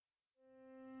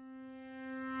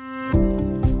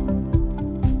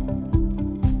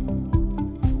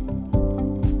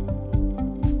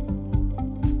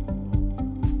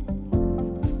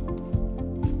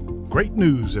Great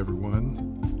news,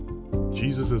 everyone.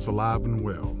 Jesus is alive and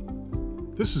well.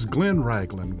 This is Glenn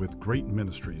Ragland with Great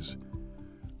Ministries. I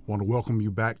want to welcome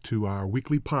you back to our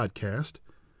weekly podcast.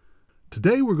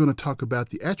 Today we're going to talk about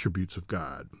the attributes of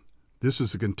God. This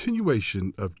is a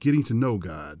continuation of getting to know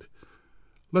God.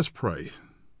 Let's pray.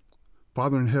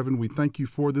 Father in heaven, we thank you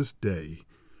for this day.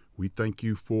 We thank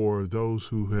you for those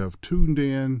who have tuned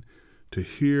in to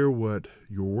hear what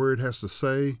your word has to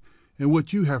say and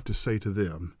what you have to say to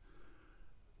them.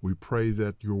 We pray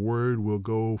that your word will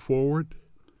go forward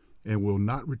and will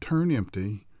not return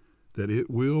empty, that it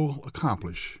will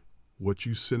accomplish what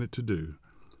you sent it to do.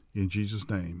 In Jesus'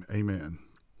 name, amen.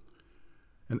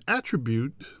 An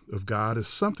attribute of God is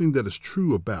something that is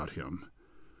true about him.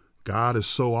 God is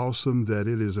so awesome that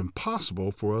it is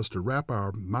impossible for us to wrap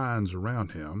our minds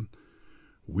around him.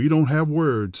 We don't have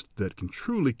words that can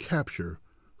truly capture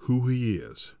who he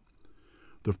is.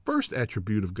 The first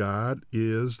attribute of God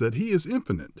is that he is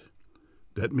infinite.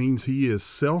 That means he is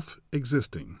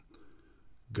self-existing.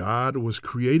 God was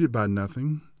created by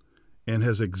nothing and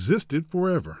has existed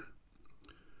forever.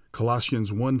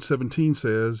 Colossians 1:17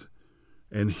 says,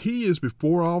 "And he is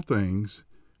before all things,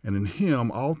 and in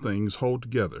him all things hold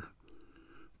together."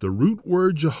 The root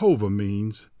word Jehovah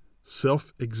means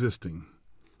self-existing.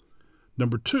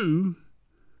 Number two,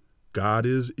 God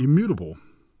is immutable.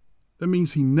 That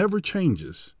means he never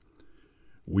changes.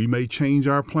 We may change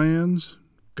our plans.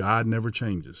 God never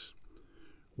changes.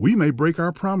 We may break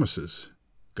our promises.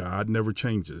 God never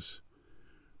changes.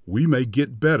 We may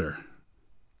get better.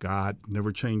 God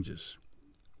never changes.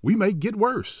 We may get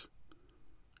worse.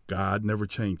 God never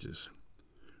changes.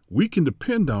 We can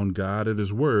depend on God at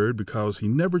his word because he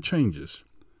never changes.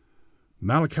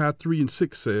 Malachi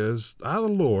 3:6 says, "I, the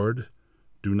Lord,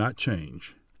 do not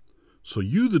change. So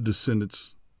you, the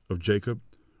descendants of Jacob,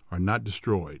 are not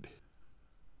destroyed."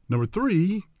 Number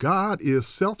three, God is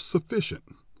self-sufficient.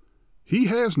 He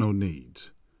has no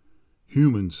needs.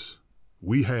 Humans,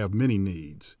 we have many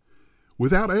needs.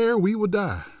 Without air, we would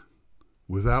die.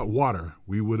 Without water,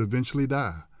 we would eventually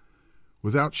die.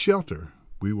 Without shelter,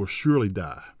 we will surely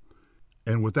die.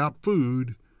 And without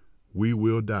food, we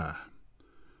will die.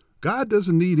 God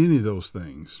doesn't need any of those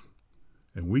things.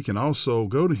 And we can also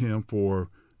go to him for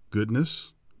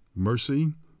goodness,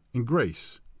 mercy, and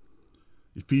grace.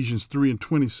 Ephesians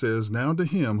 3:20 says, "Now to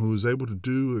him who is able to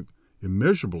do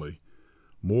immeasurably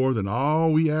more than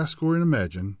all we ask or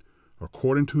imagine,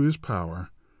 according to his power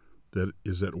that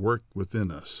is at work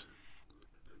within us."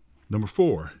 Number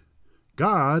four,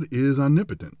 God is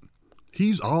omnipotent.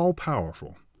 He's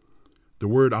all-powerful. The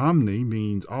word omni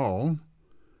means all,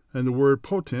 and the word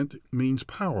potent means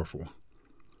powerful.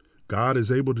 God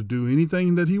is able to do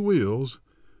anything that he wills,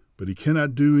 but he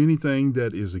cannot do anything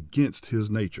that is against his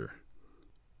nature.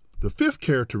 The fifth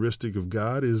characteristic of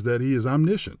God is that he is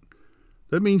omniscient.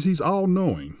 That means he's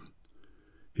all-knowing.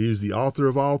 He is the author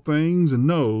of all things and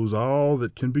knows all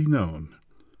that can be known.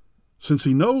 Since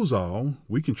he knows all,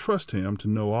 we can trust him to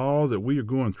know all that we are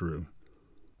going through.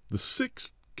 The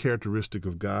sixth characteristic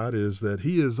of God is that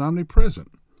he is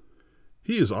omnipresent.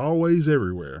 He is always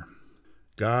everywhere.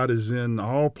 God is in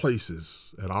all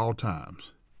places at all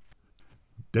times.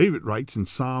 David writes in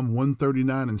Psalm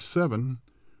 139:7,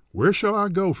 "Where shall I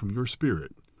go from your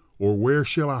spirit? Or where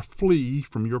shall I flee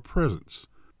from your presence?"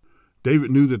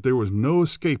 David knew that there was no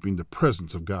escaping the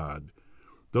presence of God.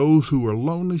 Those who are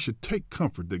lonely should take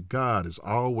comfort that God is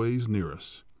always near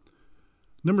us.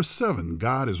 Number 7,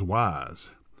 God is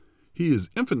wise. He is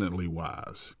infinitely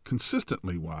wise,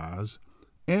 consistently wise,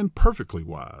 and perfectly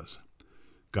wise.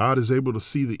 God is able to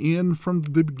see the end from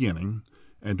the beginning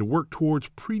and to work towards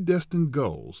predestined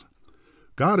goals.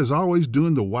 God is always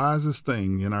doing the wisest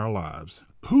thing in our lives.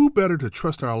 Who better to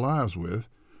trust our lives with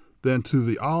than to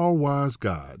the all-wise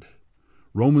God?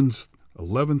 Romans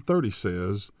 11:30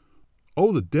 says,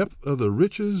 "Oh, the depth of the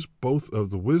riches, both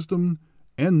of the wisdom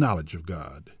and knowledge of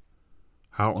God.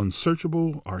 How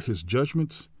unsearchable are his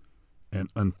judgments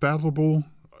and unfathomable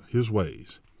his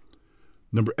ways."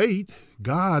 Number 8,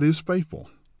 God is faithful.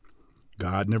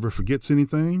 God never forgets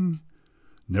anything,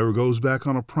 never goes back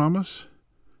on a promise,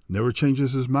 never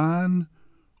changes his mind,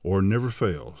 or never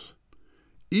fails.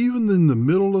 Even in the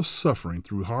middle of suffering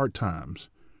through hard times,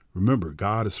 remember,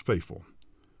 God is faithful.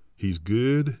 He's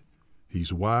good,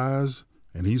 he's wise,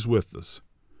 and he's with us.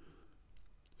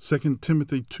 2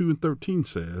 Timothy 2:13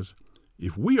 says,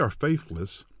 "If we are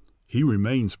faithless, he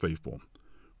remains faithful,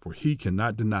 for he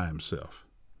cannot deny himself."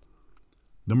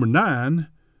 Number 9,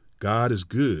 God is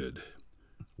good.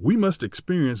 We must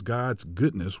experience God's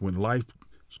goodness when life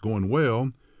is going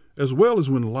well as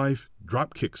when life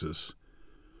drop kicks us.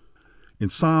 In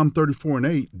Psalm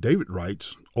 34:8, David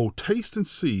writes, "O taste and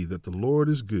see that the Lord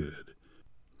is good."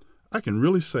 I can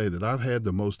really say that I've had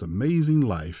the most amazing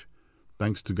life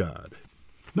thanks to God.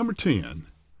 Number 10,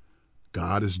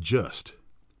 God is just.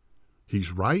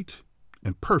 He's right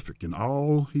and perfect in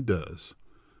all he does.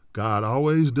 God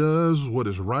always does what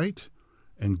is right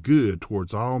and good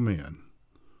towards all men.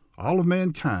 All of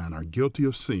mankind are guilty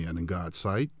of sin in God's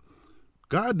sight.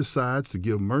 God decides to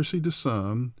give mercy to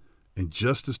some and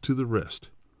justice to the rest.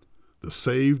 The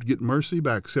saved get mercy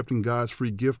by accepting God's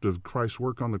free gift of Christ's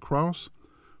work on the cross,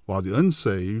 while the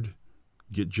unsaved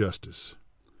get justice.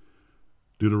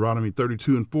 Deuteronomy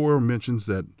 32:4 mentions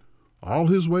that all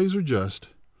his ways are just,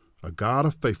 a God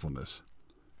of faithfulness,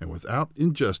 and without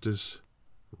injustice,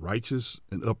 righteous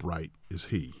and upright is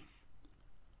he.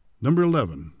 Number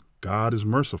 11, God is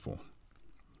merciful.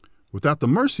 Without the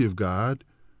mercy of God,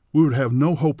 we would have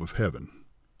no hope of heaven.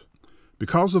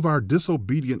 Because of our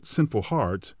disobedient, sinful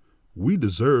hearts, we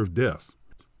deserve death.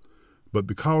 But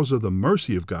because of the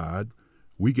mercy of God,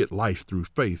 we get life through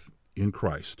faith in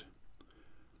Christ.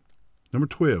 Number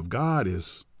 12, God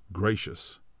is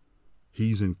gracious.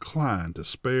 He's inclined to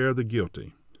spare the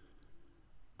guilty.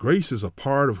 Grace is a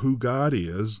part of who God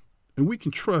is, and we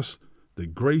can trust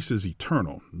that grace is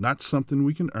eternal, not something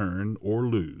we can earn or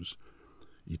lose.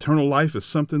 Eternal life is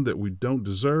something that we don't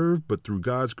deserve, but through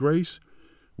God's grace,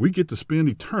 we get to spend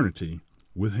eternity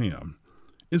with him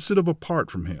instead of apart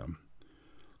from him.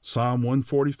 Psalm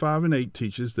 145:8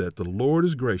 teaches that the Lord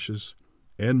is gracious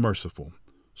and merciful,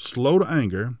 slow to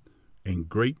anger, and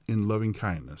great in loving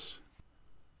kindness.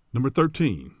 Number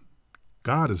 13,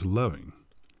 God is loving.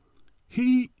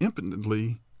 He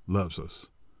infinitely loves us.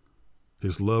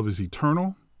 His love is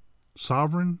eternal,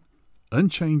 sovereign,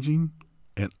 unchanging,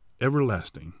 and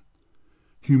everlasting.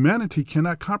 Humanity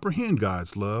cannot comprehend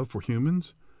God's love for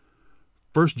humans.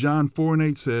 1 John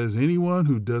 4:8 says, "Anyone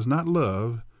who does not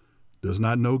love does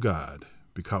not know God,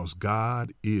 because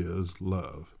God is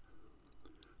love."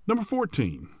 Number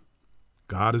 14,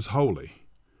 God is holy.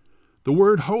 The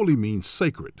word holy means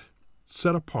sacred,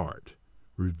 set apart,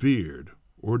 revered,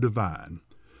 or divine.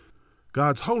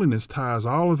 God's holiness ties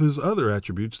all of his other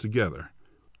attributes together.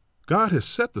 God has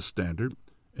set the standard,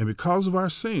 and because of our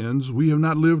sins, we have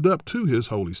not lived up to his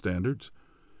holy standards.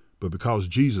 But because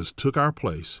Jesus took our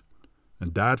place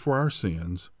and died for our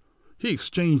sins, he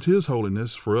exchanged his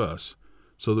holiness for us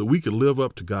so that we could live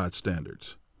up to God's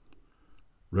standards.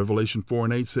 Revelation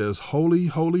 4:8 says, "Holy,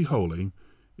 holy, holy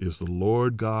is the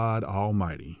Lord God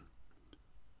Almighty."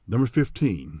 Number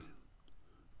 15,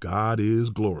 God is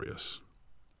glorious,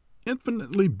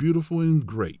 infinitely beautiful and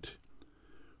great.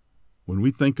 When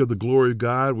we think of the glory of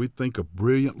God, we think of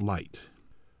brilliant light.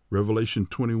 Revelation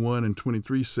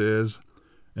 21:23 says,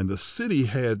 "And the city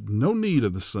had no need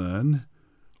of the sun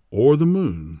or the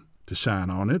moon to shine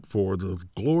on it, for the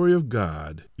glory of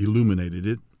God illuminated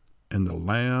it, and the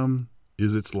Lamb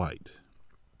is its light."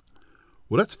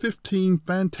 Well, that's 15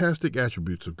 fantastic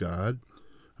attributes of God.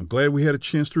 I'm glad we had a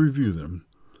chance to review them.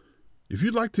 If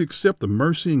you'd like to accept the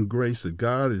mercy and grace that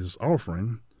God is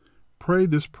offering, pray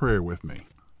this prayer with me.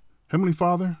 Heavenly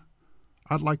Father,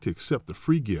 I'd like to accept the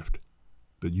free gift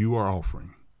that you are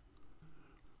offering.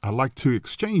 I'd like to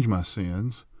exchange my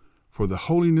sins for the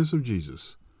holiness of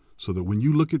Jesus, so that when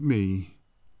you look at me,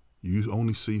 you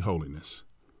only see holiness.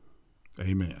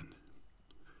 Amen.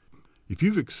 If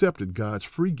you've accepted God's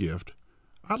free gift,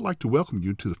 I'd like to welcome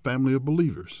you to the family of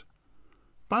believers.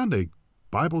 Find a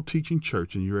Bible-teaching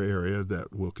church in your area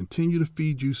that will continue to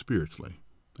feed you spiritually.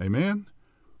 Amen?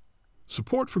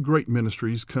 Support for Great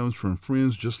Ministries comes from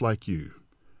friends just like you.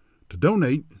 To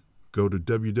donate, go to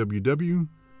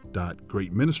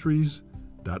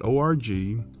www.greatministries.org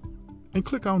and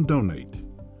click on Donate.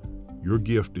 Your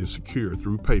gift is secure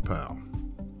through PayPal.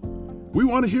 We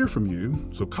want to hear from you,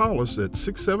 so call us at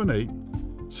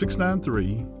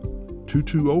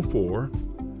 678-693-2204,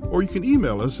 or you can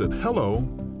email us at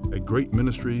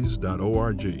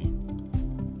hello@greatministries.org.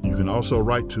 You can also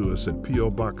write to us at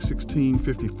P.O. Box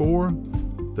 1654,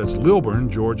 that's Lilburn,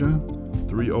 Georgia,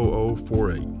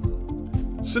 30048.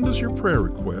 Send us your prayer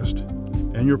request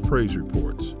and your praise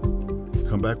reports.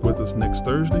 Come back with us next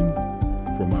Thursday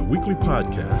for my weekly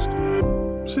podcast.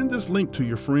 Send this link to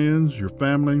your friends, your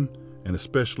family, and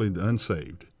especially the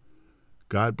unsaved.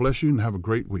 God bless you and have a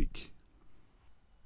great week.